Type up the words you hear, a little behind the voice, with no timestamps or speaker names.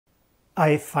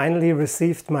I finally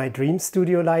received my dream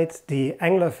studio light, the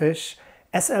Anglerfish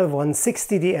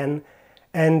SL1-60DN,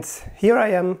 and here I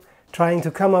am trying to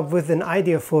come up with an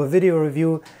idea for a video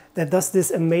review that does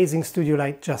this amazing studio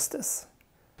light justice.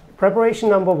 Preparation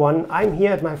number one, I'm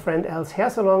here at my friend Al's hair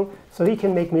salon so he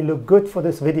can make me look good for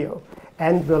this video.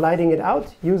 And we're lighting it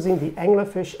out using the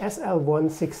Anglerfish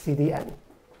SL1-60DN.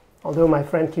 Although my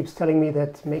friend keeps telling me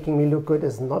that making me look good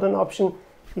is not an option,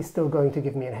 he's still going to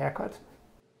give me a haircut.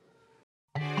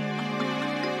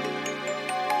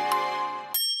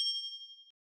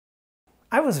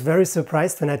 I was very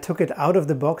surprised when I took it out of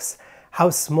the box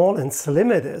how small and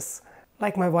slim it is,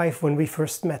 like my wife when we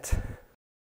first met.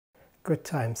 Good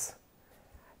times.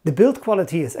 The build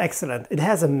quality is excellent. It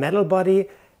has a metal body,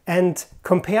 and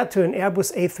compared to an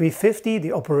Airbus A350,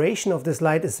 the operation of this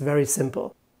light is very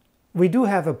simple. We do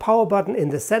have a power button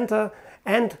in the center,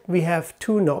 and we have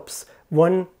two knobs,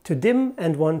 one to dim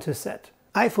and one to set.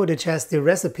 iFootage has the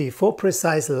recipe for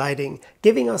precise lighting,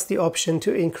 giving us the option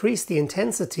to increase the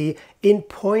intensity in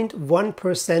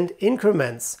 0.1%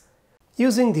 increments.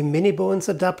 Using the mini Bowens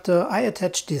adapter, I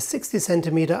attached the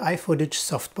 60cm iFootage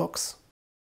softbox.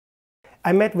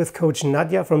 I met with coach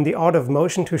Nadja from The Art of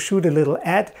Motion to shoot a little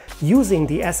ad using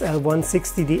the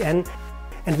SL1-60DN,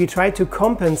 and we tried to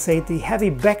compensate the heavy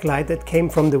backlight that came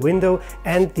from the window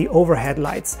and the overhead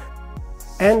lights.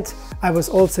 And I was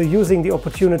also using the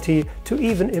opportunity to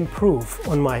even improve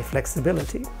on my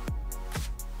flexibility.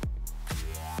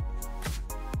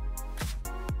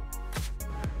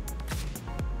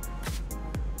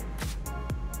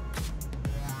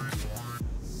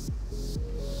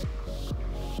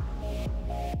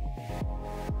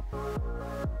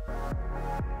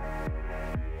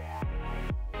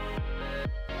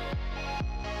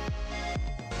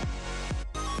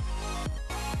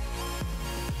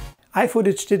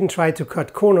 iFootage didn't try to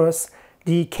cut corners.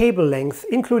 The cable length,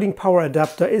 including power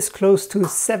adapter, is close to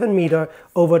 7 meters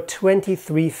over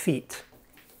 23 feet.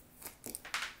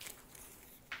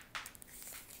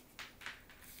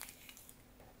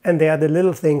 And there are the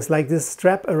little things like this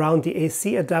strap around the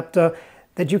AC adapter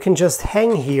that you can just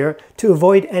hang here to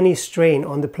avoid any strain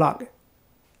on the plug.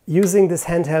 Using this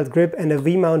handheld grip and a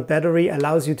V-mount battery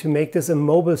allows you to make this a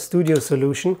mobile studio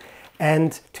solution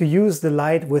and to use the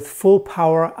light with full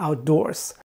power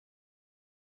outdoors.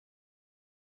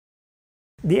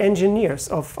 The engineers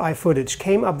of iFootage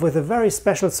came up with a very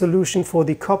special solution for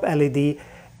the COP LED.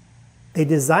 They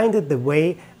designed it the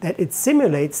way that it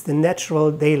simulates the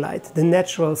natural daylight, the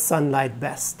natural sunlight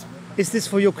best. Is this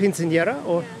for your quinceañera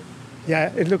or?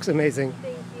 Yeah, it looks amazing.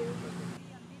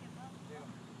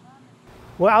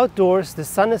 We're outdoors, the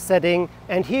sun is setting,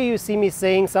 and here you see me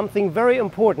saying something very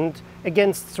important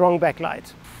against strong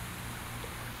backlight.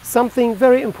 Something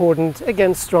very important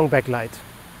against strong backlight.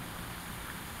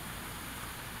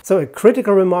 So a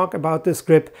critical remark about this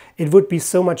grip: it would be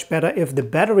so much better if the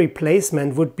battery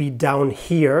placement would be down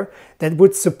here. That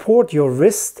would support your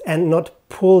wrist and not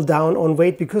pull down on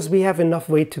weight, because we have enough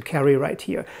weight to carry right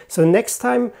here. So next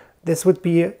time this would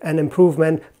be an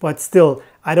improvement, but still,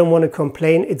 I don't want to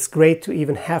complain. It's great to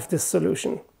even have this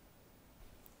solution.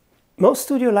 Most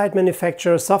studio light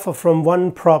manufacturers suffer from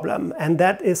one problem, and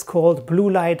that is called blue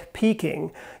light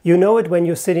peaking. You know it when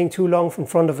you're sitting too long in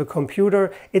front of a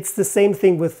computer. It's the same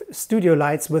thing with studio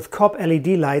lights, with COP LED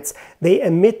lights. They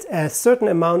emit a certain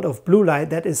amount of blue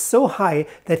light that is so high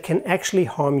that can actually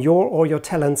harm your or your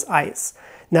talent's eyes.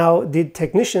 Now, the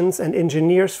technicians and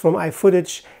engineers from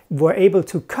iFootage were able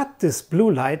to cut this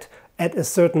blue light at a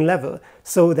certain level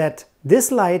so that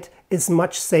this light is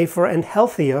much safer and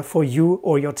healthier for you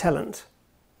or your talent.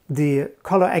 The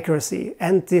color accuracy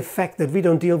and the fact that we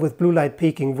don't deal with blue light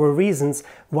peaking were reasons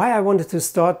why I wanted to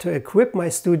start to equip my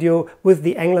studio with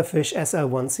the Anglerfish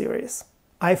SL1 series.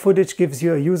 iFootage gives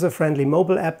you a user-friendly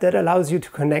mobile app that allows you to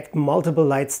connect multiple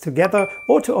lights together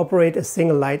or to operate a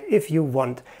single light if you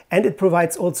want. And it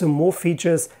provides also more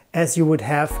features as you would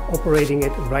have operating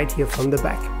it right here from the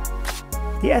back.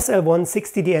 The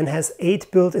SL1-60DN has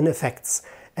 8 built-in effects.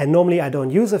 And normally I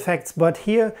don't use effects, but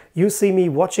here you see me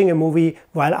watching a movie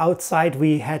while outside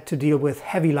we had to deal with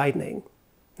heavy lightning.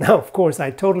 Now, of course,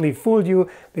 I totally fooled you,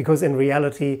 because in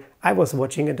reality I was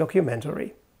watching a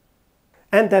documentary.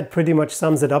 And that pretty much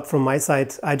sums it up from my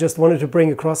side. I just wanted to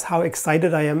bring across how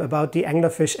excited I am about the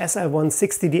Anglerfish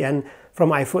SL1-60DN from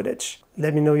iFootage.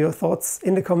 Let me know your thoughts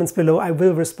in the comments below. I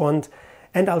will respond,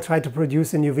 and I'll try to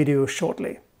produce a new video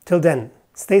shortly. Till then,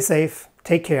 stay safe,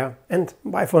 take care, and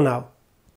bye for now.